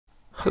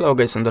Hello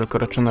guys on the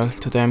channel.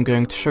 Today I'm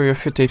going to show you a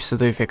few tips to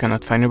do if you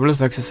cannot find a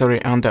Bluetooth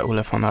accessory on the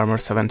ULEFONE Armor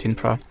 17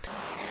 Pro.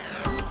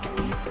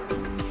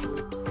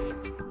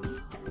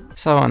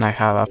 So when I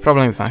have a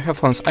problem with my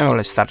headphones, I'm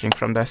always starting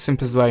from the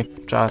simplest way,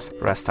 just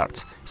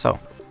restart. So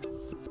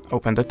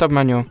open the top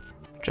menu,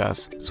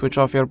 just switch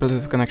off your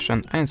Bluetooth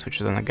connection and switch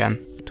it on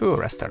again to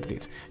restart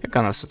it. You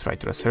can also try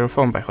to restart your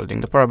phone by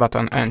holding the power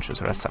button and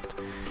choose restart.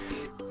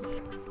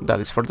 That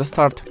is for the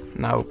start.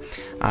 Now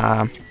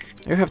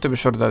you have to be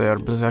sure that your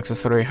Bluetooth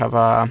accessory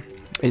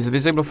is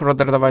visible for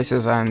other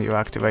devices and you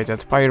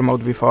activated fire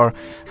mode before.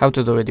 How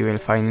to do it you will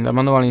find in the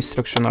manual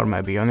instruction or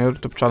maybe on your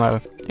YouTube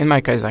channel. In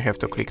my case I have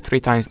to click 3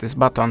 times this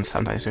button,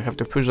 sometimes you have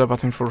to push the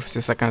button for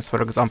 50 seconds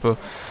for example,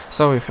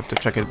 so you have to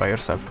check it by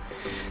yourself.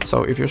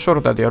 So if you're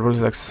sure that your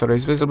Bluetooth accessory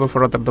is visible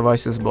for other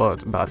devices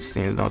but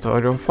still not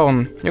on your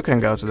phone, you can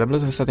go to the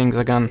Bluetooth settings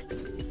again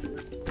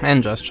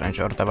and just change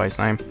your device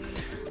name.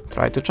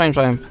 Try to change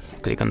them,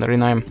 click on the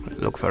rename,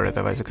 look for the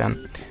device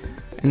again.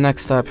 In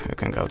next step, you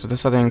can go to the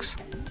settings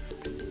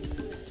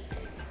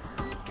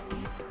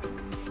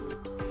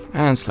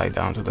and slide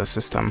down to the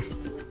system.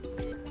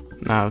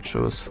 Now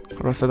choose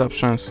reset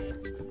options.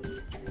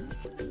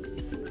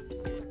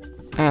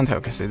 And you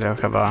can see there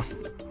we have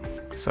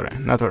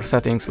network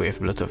settings with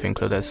Bluetooth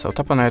included. So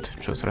tap on it,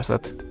 choose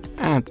reset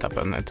and tap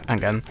on it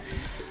again.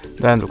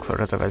 Then look for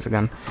the device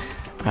again.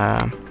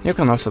 You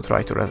can also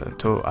try to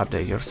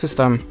update your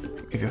system.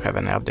 If you have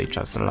any update,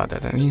 just load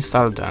it and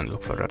install, then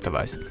look for your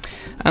device.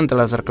 And the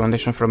last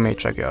recommendation from me,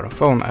 check your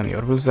phone and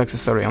your Bluetooth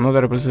accessory on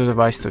other Bluetooth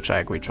device to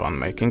check which one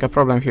making a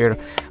problem here,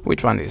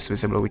 which one is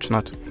visible, which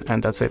not.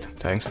 And that's it.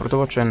 Thanks for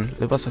watching,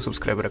 leave us a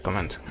subscribe,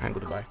 comment, and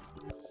goodbye.